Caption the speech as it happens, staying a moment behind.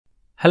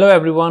Hello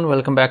everyone,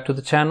 welcome back to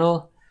the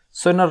channel.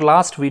 So in our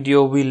last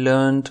video we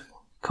learned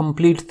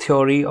complete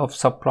theory of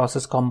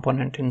subprocess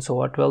component in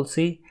SOA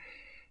 12c,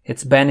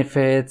 its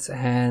benefits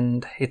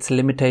and its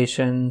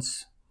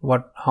limitations,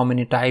 how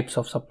many types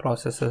of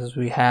subprocesses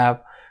we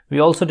have. We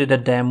also did a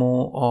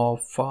demo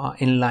of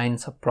InLine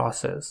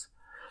subprocess.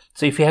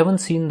 So if you haven't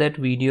seen that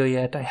video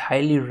yet, I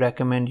highly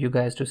recommend you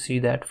guys to see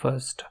that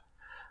first.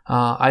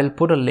 I'll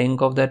put a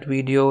link of that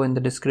video in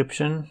the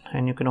description,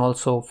 and you can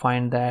also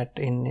find that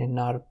in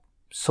our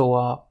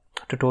SOA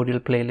tutorial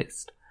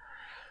playlist.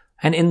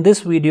 And in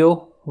this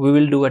video we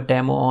will do a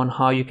demo on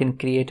how you can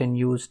create and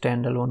use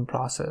standalone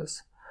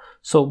process.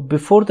 So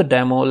before the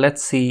demo,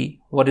 let's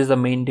see what is the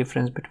main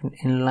difference between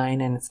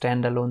inline and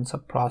standalone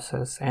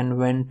subprocess and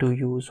when to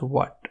use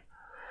what.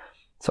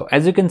 So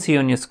as you can see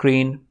on your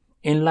screen,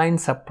 inline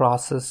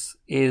subprocess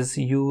is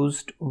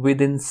used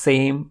within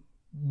same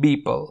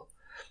BPEL.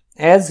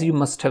 As you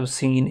must have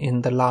seen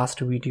in the last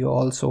video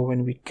also,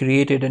 when we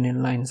created an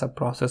inline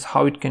subprocess,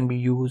 how it can be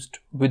used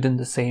within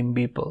the same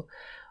BPEL.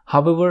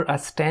 However, a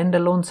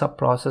standalone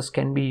subprocess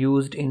can be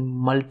used in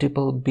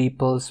multiple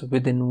BPELs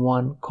within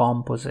one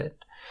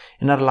composite.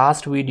 In our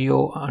last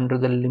video, under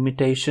the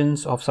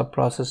limitations of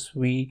subprocess,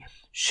 we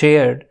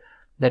shared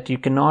that you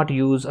cannot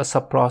use a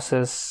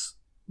subprocess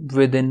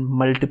within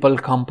multiple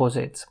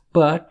composites,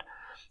 but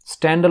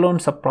standalone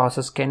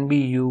subprocess can be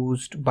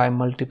used by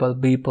multiple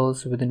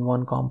BPELs within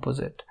one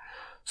composite.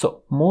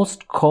 So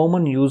most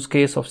common use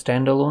case of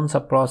standalone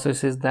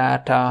subprocess is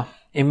that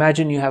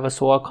imagine you have a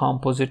SOA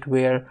composite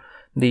where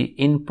the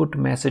input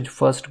message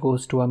first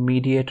goes to a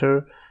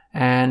mediator,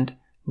 and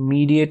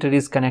mediator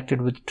is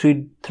connected with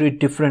three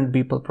different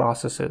BPEL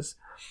processes,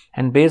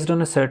 and based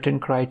on a certain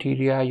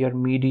criteria, your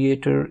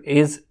mediator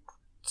is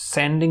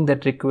sending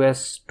that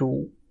request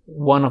to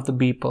one of the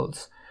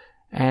BPELs.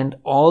 And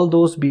all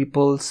those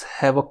BPELs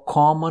have a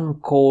common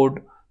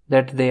code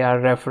that they are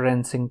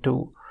referencing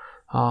to,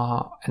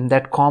 and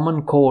that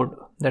common code,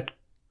 that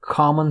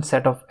common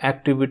set of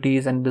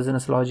activities and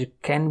business logic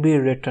can be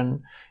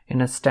written in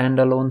a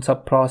standalone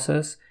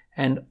subprocess,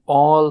 and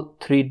all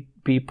three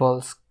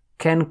BPELs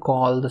can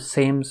call the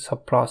same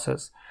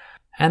subprocess,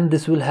 and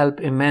this will help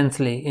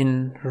immensely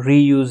in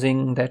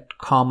reusing that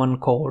common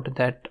code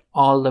that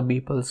all the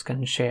BPELs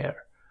can share.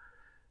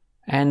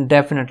 And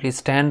definitely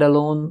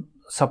standalone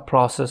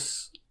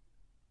subprocess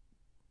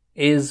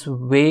is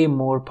way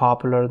more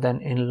popular than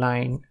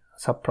inline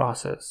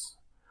subprocess.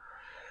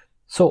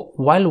 So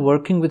while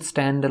working with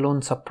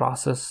standalone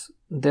subprocess,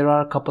 there are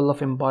a couple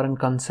of important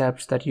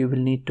concepts that you will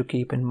need to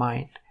keep in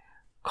mind.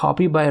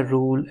 Copy by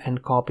rule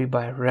and copy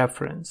by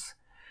reference.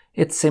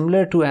 It's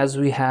similar to as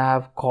we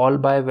have call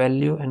by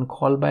value and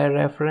call by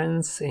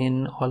reference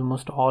in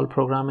almost all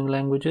programming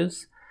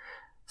languages.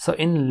 So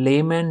in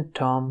layman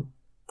term,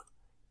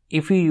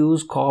 if you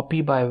use copy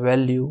by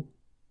value,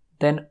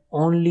 then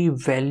only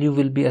value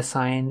will be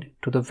assigned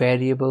to the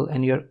variable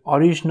and your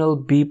original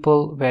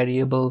BPEL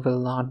variable will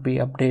not be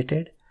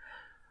updated.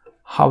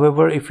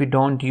 However, if you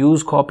don't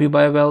use copy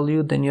by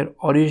value, then your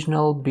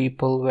original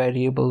BPEL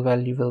variable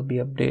value will be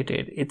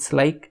updated. It's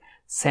like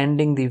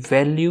sending the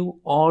value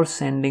or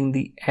sending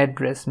the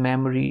address,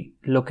 memory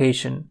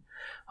location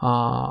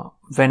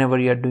whenever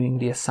you're doing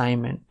the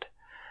assignment.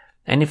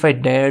 And if I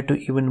dare to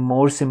even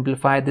more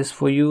simplify this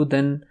for you,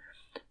 then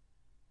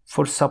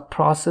for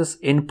subprocess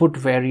input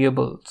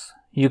variables,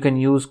 you can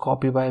use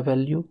copy by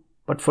value,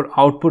 but for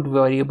output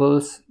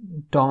variables,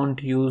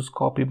 don't use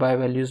copy by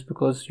values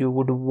because you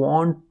would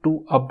want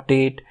to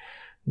update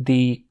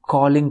the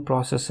calling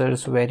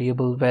processor's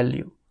variable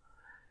value.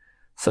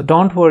 So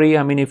don't worry,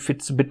 I mean, if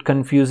it's a bit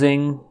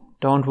confusing,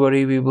 don't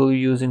worry, we will be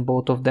using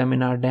both of them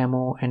in our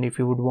demo. And if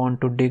you would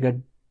want to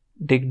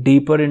dig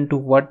deeper into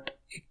what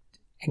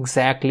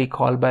exactly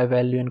call by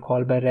value and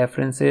call by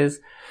reference is,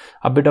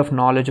 a bit of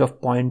knowledge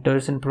of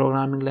pointers in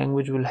programming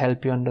language will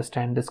help you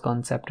understand this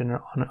concept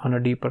on a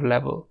deeper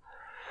level.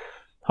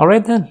 All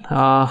right then,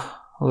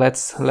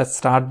 let's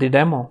start the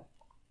demo.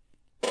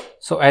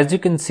 So as you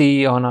can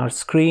see on our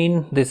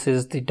screen, this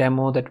is the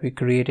demo that we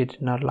created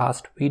in our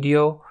last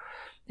video,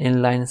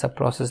 inline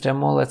subprocess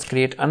demo. Let's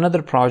create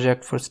another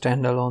project for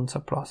standalone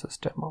subprocess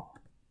demo.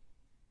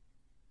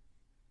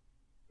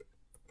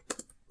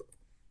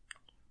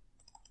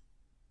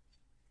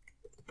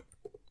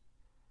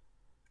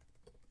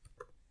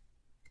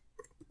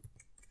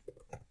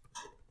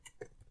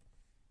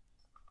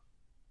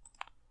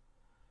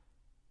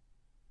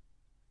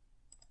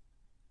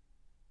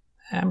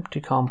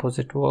 Empty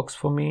composite works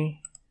for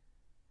me,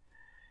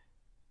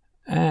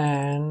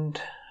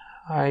 and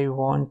I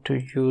want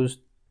to use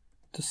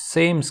the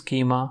same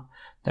schema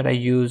that I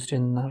used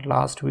in the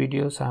last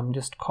video, so I'm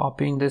just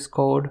copying this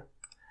code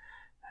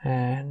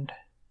and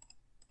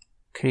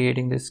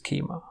creating this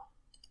schema.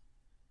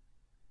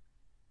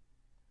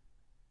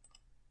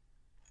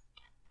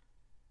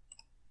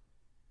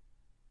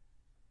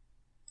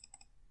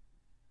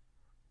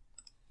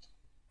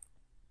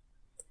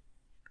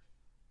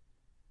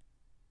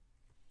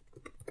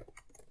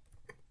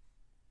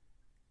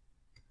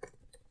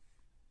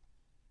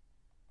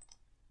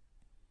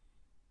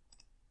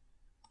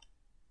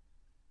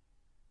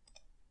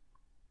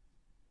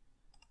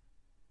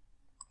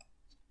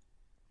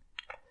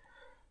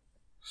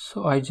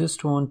 So I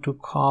just want to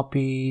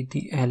copy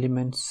the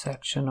elements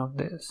section of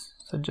this,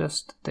 so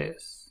just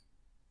this.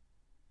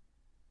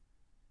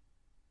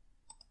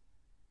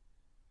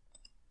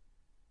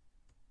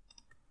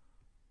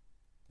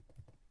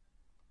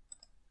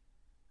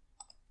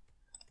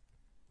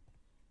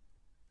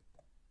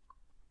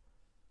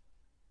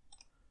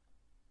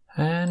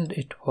 And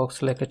it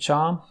works like a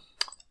charm.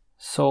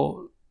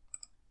 So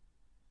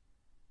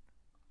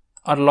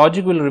our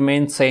logic will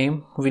remain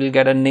same. We'll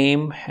get a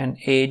name and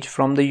age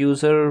from the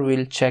user.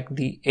 We'll check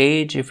the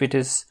age. If it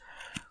is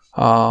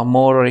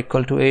more or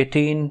equal to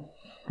 18,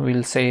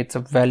 we'll say it's a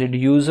valid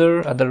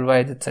user,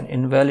 otherwise it's an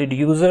invalid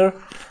user.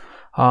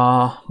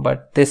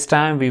 But this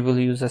time we will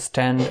use a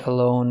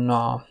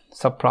standalone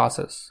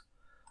subprocess.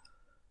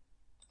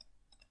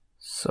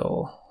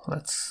 So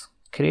let's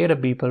create a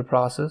BPEL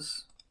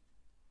process.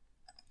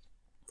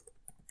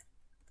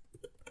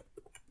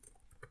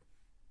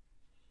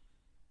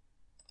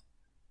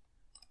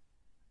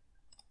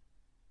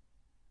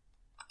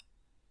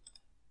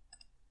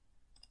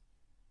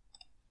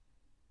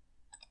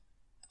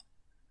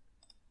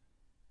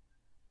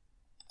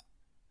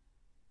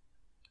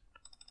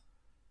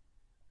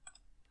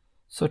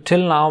 So till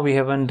now we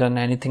haven't done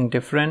anything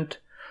different.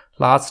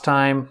 Last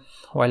time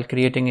while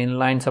creating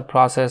inline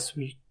subprocess,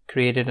 we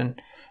created an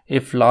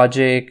if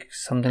logic,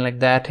 something like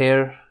that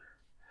here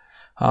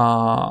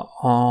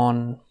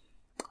on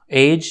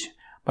age,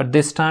 but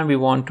this time we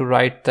want to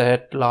write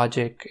that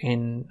logic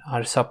in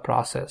our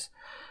subprocess.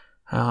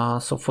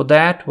 So for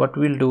that, what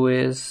we'll do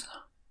is,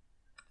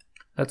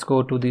 let's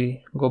go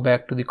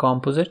back to the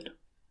composite.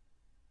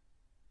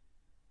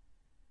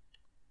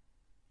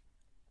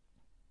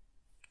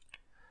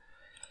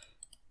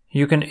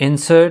 You can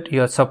insert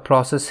your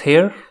subprocess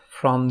here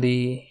from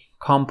the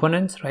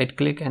components, right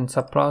click and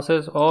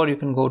subprocess, or you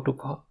can go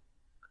to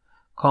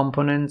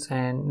components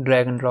and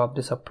drag and drop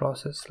the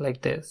subprocess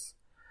like this.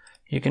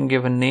 You can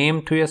give a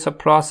name to your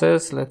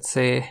subprocess, let's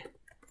say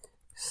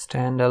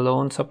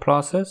standalone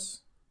subprocess.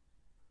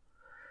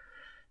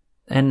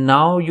 And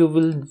now you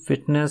will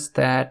witness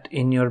that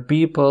in your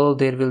BPEL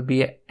there will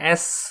be a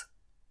S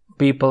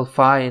BPEL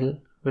file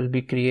will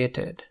be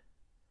created.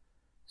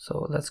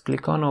 So let's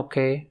click on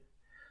OK.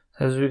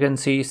 As you can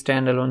see,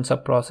 standalone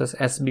subprocess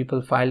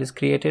SBPEL file is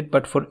created,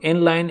 but for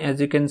inline, as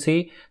you can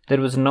see,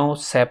 there was no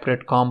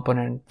separate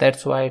component.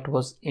 That's why it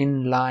was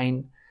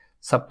inline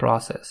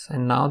subprocess.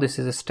 And now this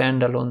is a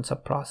standalone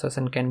subprocess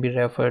and can be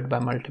referred by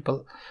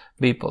multiple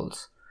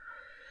BPELs.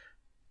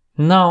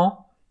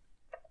 Now,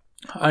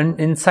 and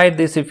inside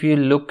this, if you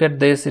look at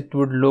this, it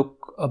would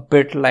look a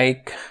bit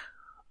like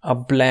a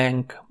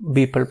blank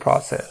BPEL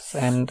process,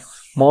 and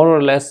more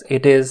or less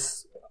it is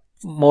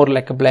more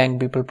like a blank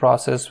BPEL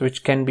process,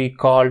 which can be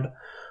called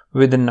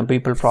within a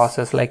BPEL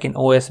process. Like in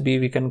OSB,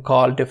 we can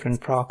call different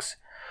procs,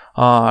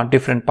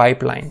 different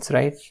pipelines,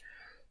 right?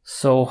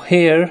 So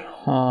here,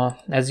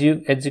 as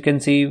you can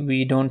see,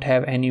 we don't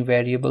have any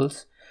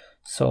variables.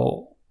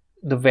 So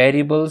the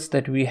variables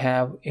that we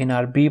have in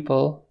our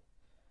BPEL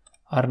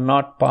are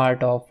not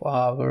part of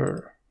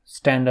our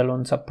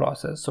standalone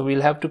subprocess. So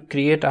we'll have to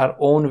create our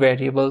own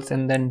variables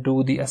and then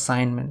do the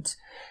assignments.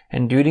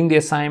 And during the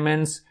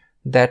assignments,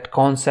 that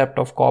concept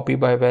of copy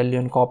by value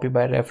and copy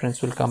by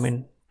reference will come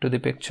into the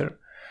picture.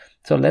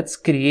 So let's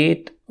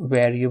create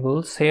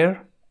variables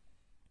here.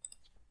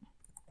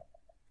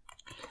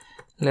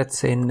 Let's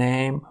say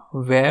name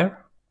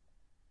var.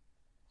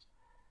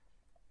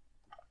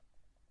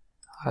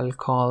 I'll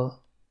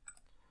call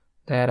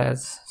that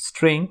as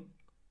string.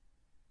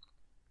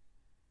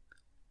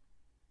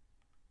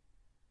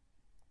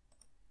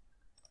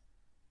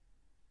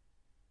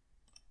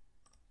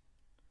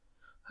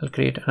 I'll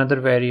create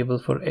another variable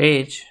for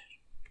age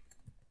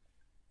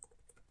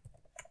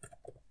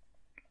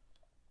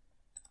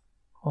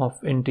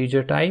of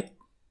integer type.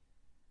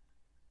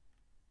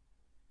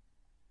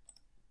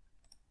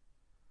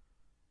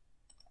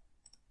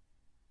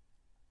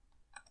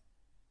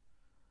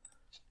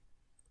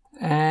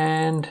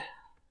 And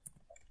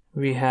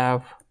we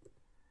have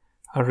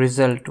a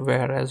result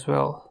var as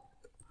well,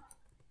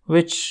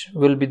 which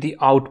will be the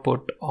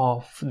output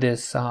of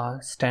this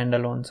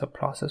standalone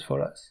subprocess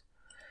for us,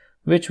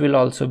 which will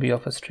also be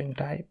of a string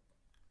type.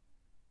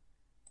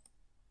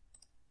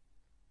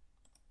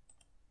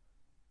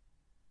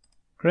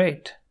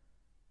 Great.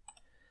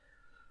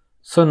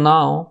 So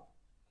now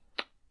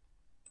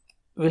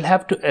we'll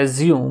have to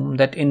assume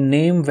that in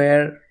name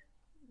var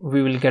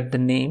we will get the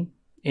name,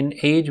 in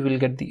age we'll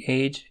get the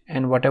age,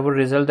 and whatever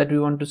result that we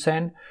want to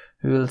send,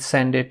 we will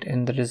send it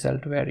in the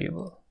result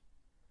variable.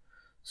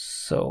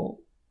 So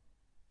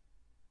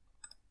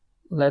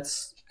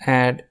let's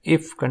add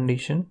if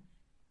condition.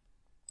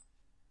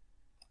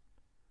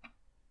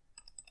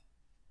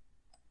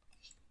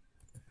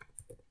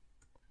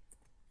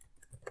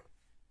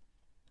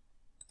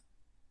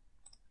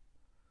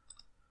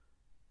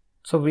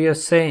 So we are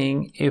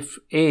saying if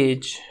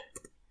age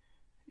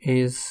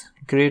is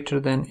greater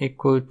than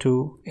equal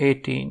to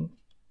 18,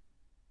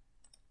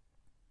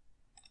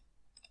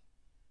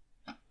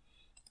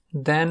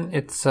 then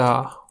it's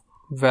a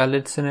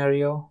valid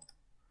scenario.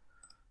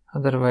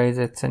 otherwise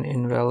it's an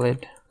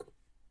invalid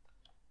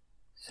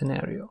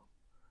scenario.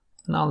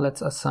 Now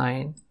let's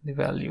assign the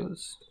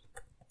values.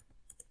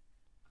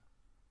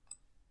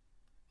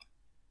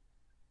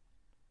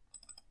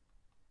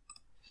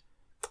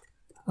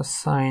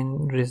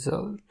 Assign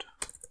result.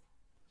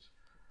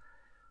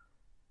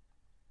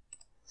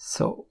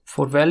 So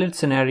for valid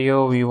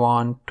scenario, we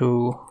want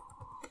to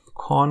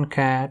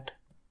concat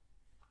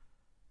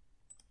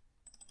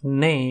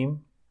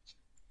name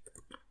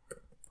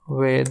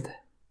with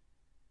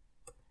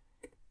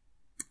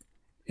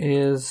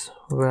is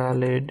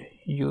valid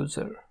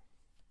user,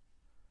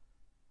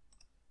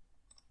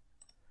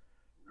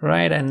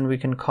 right? And we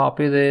can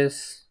copy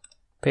this,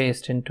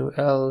 paste into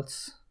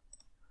else,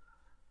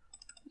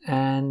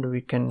 and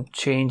we can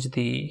change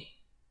the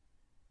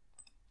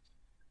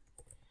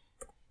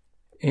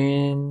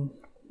invalid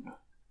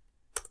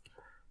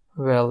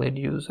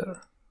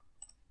user.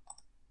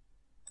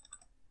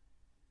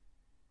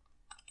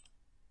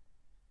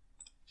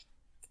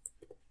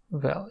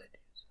 Valid.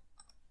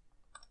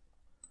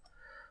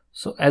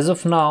 So as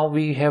of now,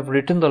 we have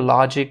written the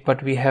logic,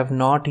 but we have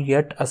not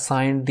yet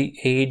assigned the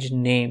age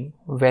name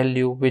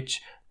value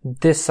which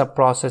this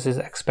subprocess is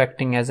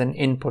expecting as an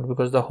input,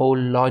 because the whole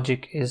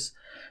logic is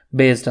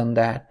based on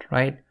that,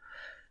 right?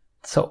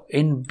 So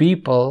in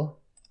BPEL,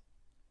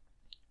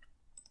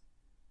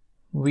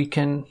 we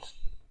can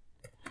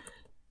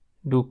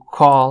do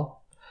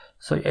call.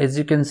 So as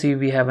you can see,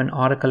 we have an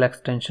Oracle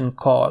extension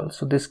call.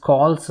 So this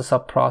calls the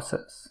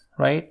subprocess,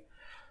 right?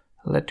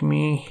 Let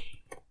me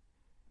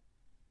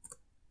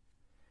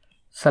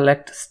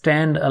select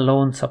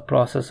standalone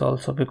subprocess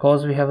also,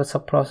 because we have a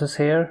subprocess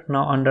here.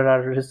 Now under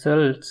our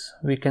results,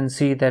 we can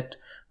see that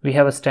we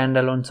have a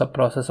standalone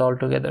subprocess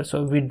altogether.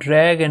 So if we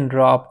drag and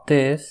drop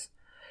this,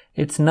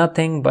 it's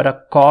nothing but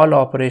a call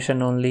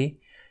operation only.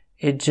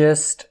 It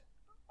just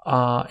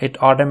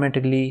it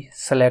automatically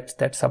selects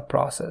that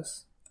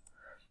subprocess.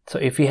 So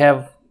if you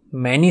have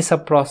many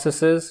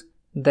subprocesses,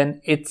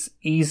 then it's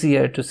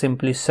easier to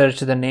simply search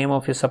the name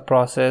of your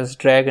subprocess,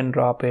 drag and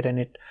drop it, and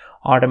it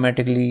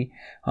automatically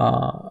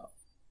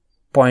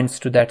points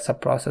to that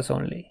subprocess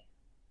only.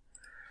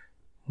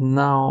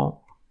 Now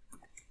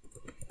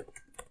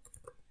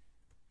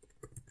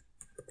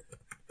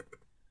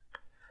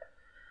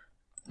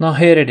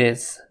here it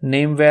is,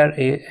 name var,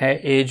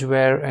 age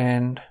var,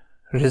 and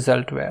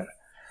result var.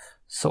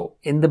 So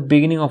in the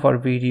beginning of our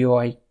video,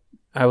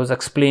 I was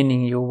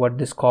explaining you what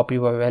this copy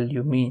by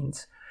value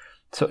means.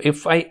 So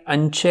if I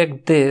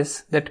uncheck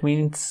this, that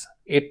means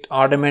it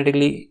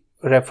automatically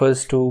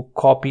refers to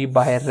copy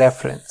by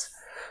reference.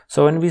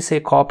 So when we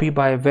say copy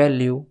by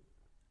value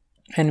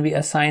and we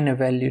assign a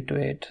value to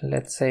it,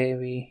 let's say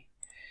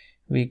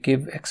we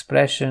give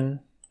expression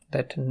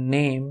that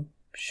name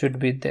should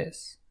be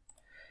this,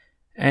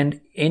 and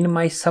in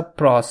my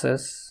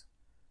subprocess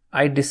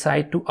I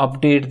decide to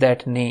update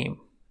that name.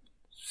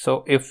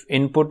 So if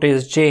input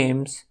is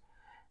James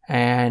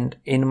and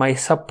in my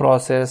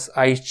subprocess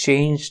I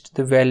changed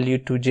the value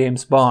to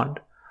James Bond,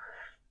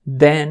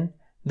 then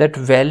that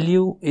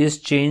value is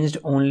changed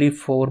only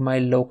for my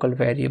local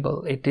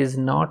variable. It is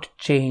not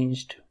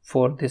changed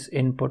for this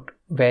input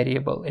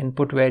variable.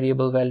 Input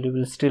variable value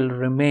will still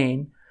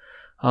remain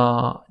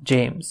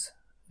James.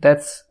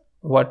 That's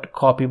what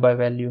copy by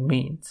value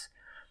means.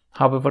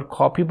 However,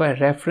 copy by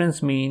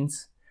reference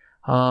means,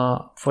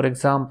 for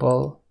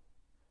example,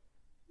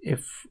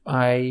 if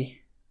I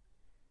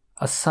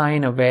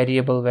assign a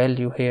variable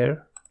value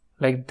here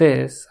like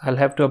this, I'll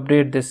have to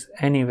update this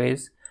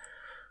anyways.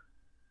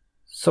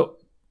 So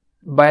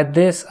by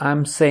this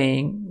I'm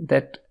saying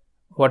that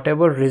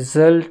whatever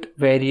result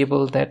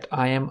variable that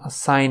I am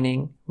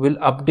assigning will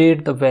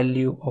update the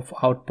value of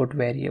output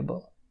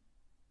variable,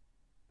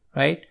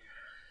 right?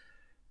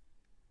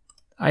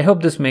 I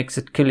hope this makes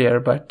it clear,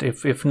 but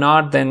if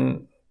not,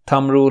 then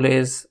thumb rule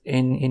is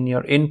in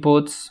your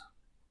inputs,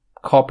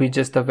 copy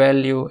just the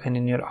value, and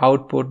in your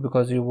output,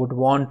 because you would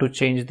want to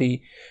change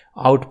the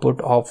output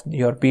of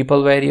your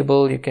BPEL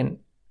variable, you can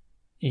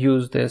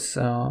use this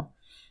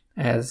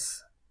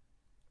as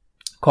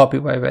copy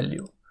by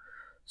value.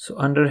 So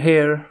under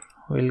here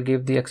we'll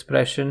give the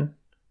expression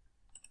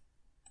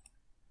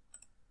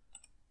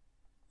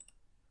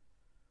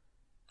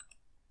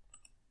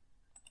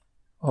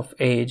of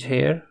age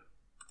here.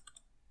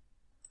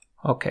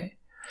 Okay,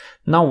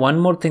 now one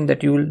more thing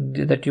that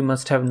you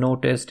must have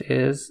noticed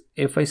is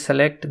if I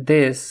select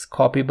this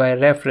copy by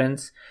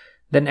reference,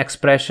 then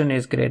expression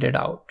is graded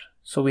out.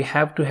 So we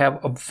have to have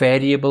a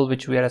variable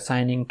which we are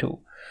assigning to.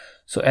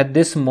 So at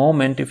this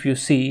moment, if you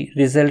see,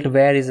 result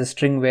var is a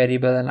string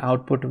variable and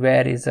output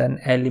var is an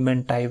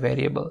element type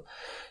variable.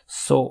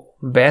 So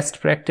best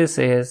practice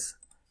is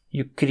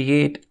you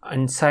create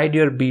inside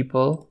your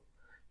BPEL,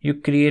 you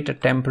create a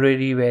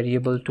temporary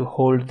variable to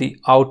hold the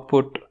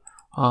output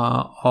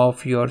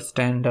of your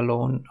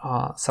standalone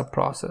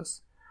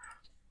subprocess.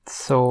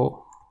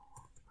 So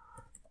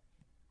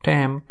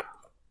temp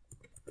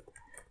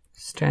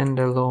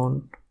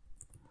standalone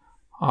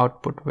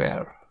output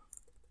var.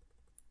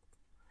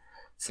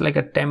 It's like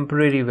a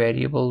temporary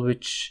variable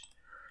which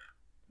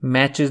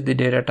matches the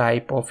data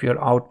type of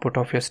your output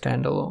of your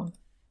standalone.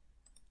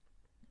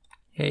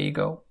 Here you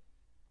go.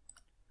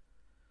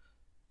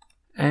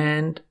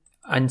 And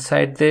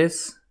inside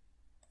this,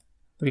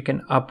 we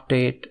can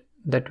update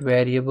that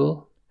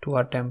variable to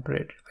our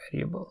temporary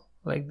variable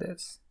like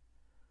this.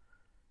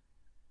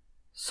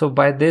 So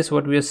by this,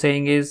 what we are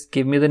saying is,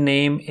 give me the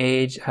name,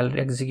 age, I'll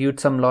execute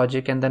some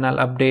logic, and then I'll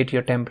update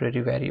your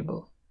temporary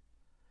variable.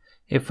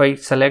 If I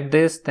select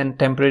this, then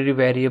temporary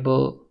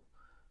variable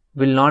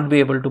will not be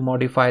able to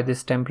modify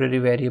this temporary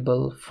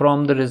variable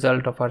from the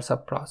result of our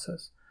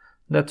subprocess.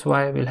 That's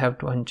why we'll have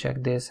to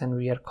uncheck this, and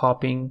we are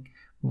copying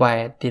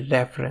by the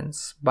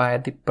reference, by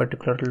the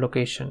particular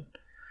location.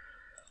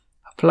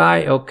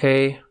 Apply,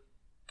 OK.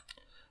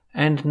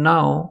 And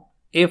now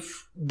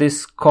if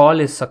this call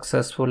is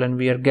successful and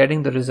we are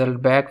getting the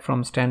result back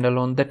from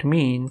standalone, that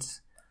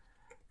means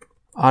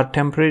our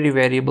temporary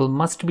variable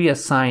must be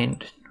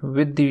assigned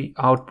with the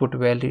output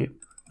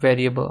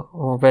variable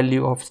or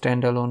value of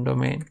standalone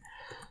domain.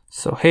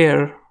 So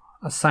here,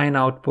 assign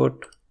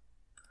output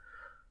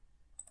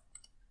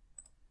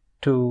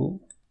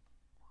to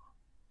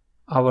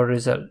our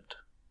result.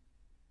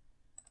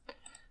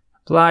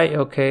 Apply,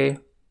 OK.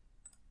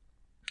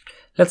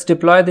 Let's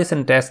deploy this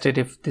and test it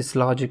if this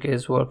logic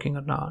is working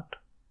or not.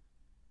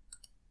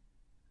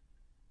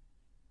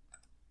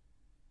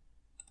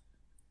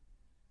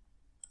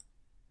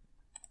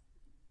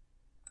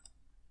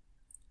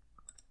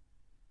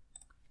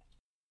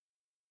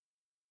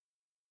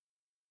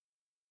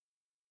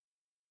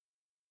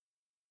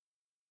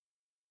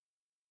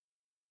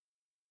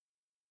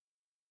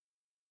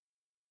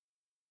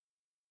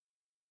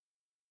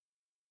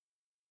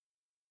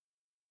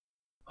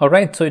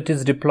 Alright, so it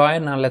is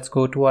deployed. Now let's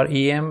go to our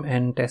EM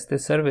and test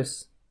this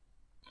service.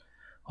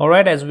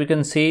 Alright, as we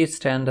can see,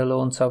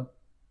 standalone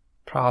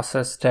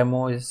subprocess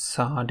demo is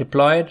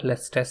deployed.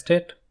 Let's test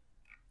it.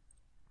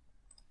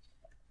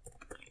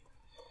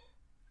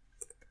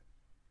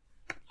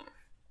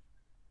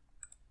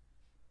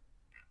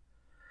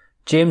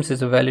 James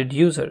is a valid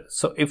user.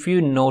 So if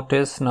you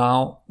notice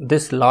now,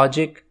 this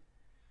logic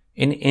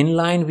in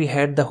InLine, we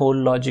had the whole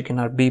logic in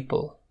our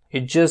BPEL.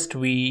 It just,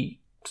 we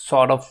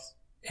sort of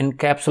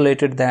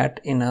encapsulated that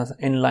in an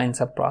InLine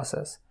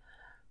subprocess.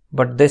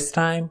 But this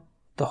time,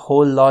 the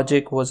whole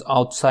logic was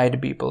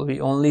outside BPEL. We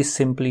only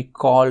simply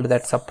called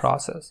that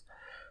subprocess.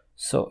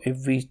 So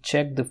if we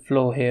check the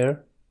flow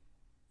here,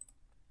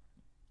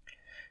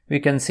 we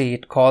can see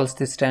it calls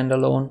the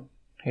standalone,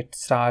 it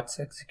starts,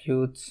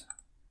 executes,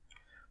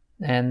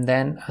 and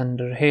then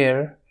under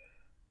here,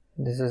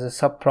 this is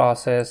a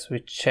subprocess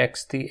which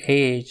checks the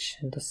age,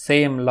 the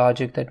same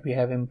logic that we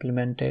have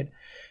implemented,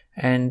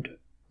 and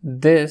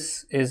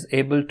this is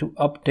able to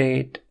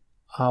update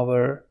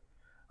our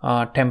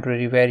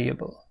temporary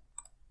variable,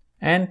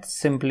 and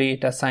simply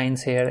it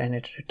assigns here and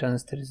it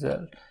returns the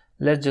result.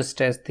 Let's just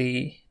test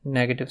the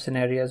negative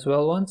scenario as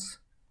well once.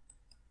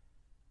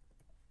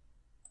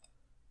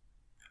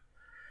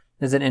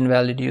 There's an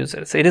invalid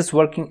user. So it is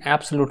working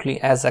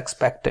absolutely as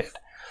expected.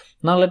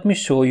 Now let me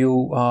show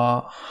you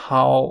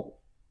how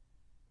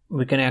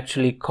we can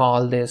actually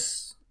call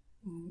this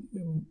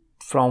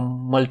from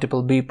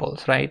multiple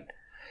BPELs, right?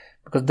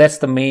 Because that's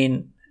the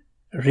main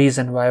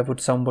reason why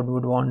someone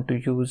would want to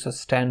use a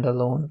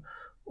standalone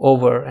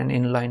over an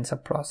inline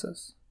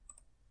subprocess.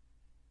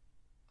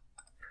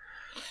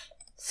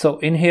 So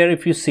in here,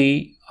 if you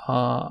see,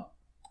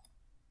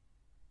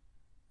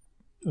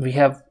 we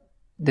have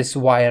this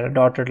wire,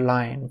 dotted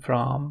line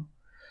from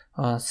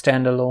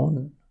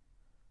standalone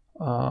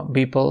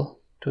BPEL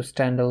to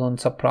standalone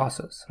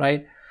subprocess,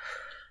 right?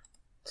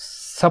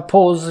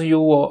 Suppose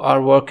you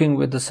are working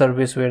with the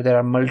service where there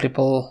are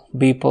multiple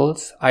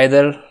BPELs,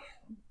 either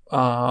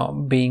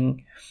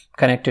being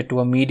connected to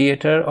a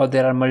mediator, or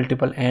there are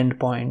multiple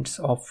endpoints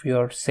of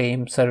your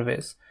same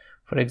service.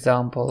 For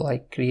example, I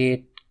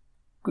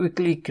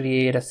quickly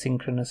create a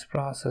synchronous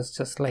process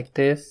just like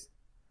this,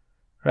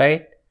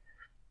 right?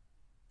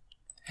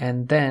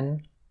 And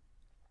then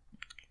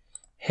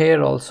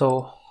here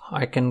also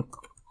I can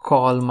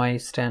call my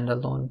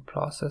standalone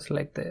process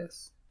like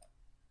this.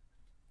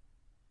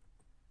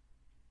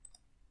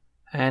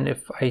 And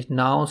if I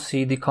now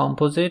see the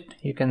composite,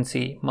 you can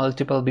see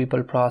multiple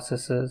BPEL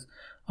processes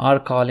are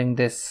calling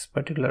this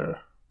particular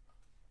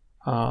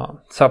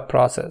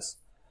subprocess.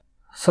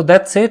 So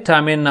that's it. I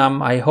mean,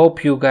 I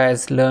hope you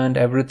guys learned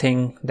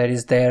everything that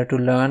is there to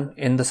learn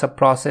in the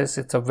subprocess.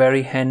 It's a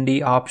very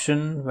handy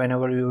option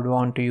whenever you would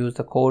want to use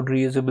the code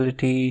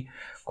reusability,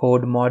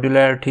 code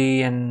modularity,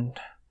 and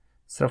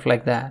stuff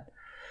like that.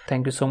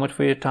 Thank you so much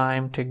for your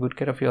time. Take good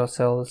care of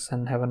yourselves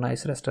and have a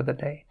nice rest of the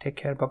day. Take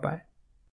care. Bye-bye.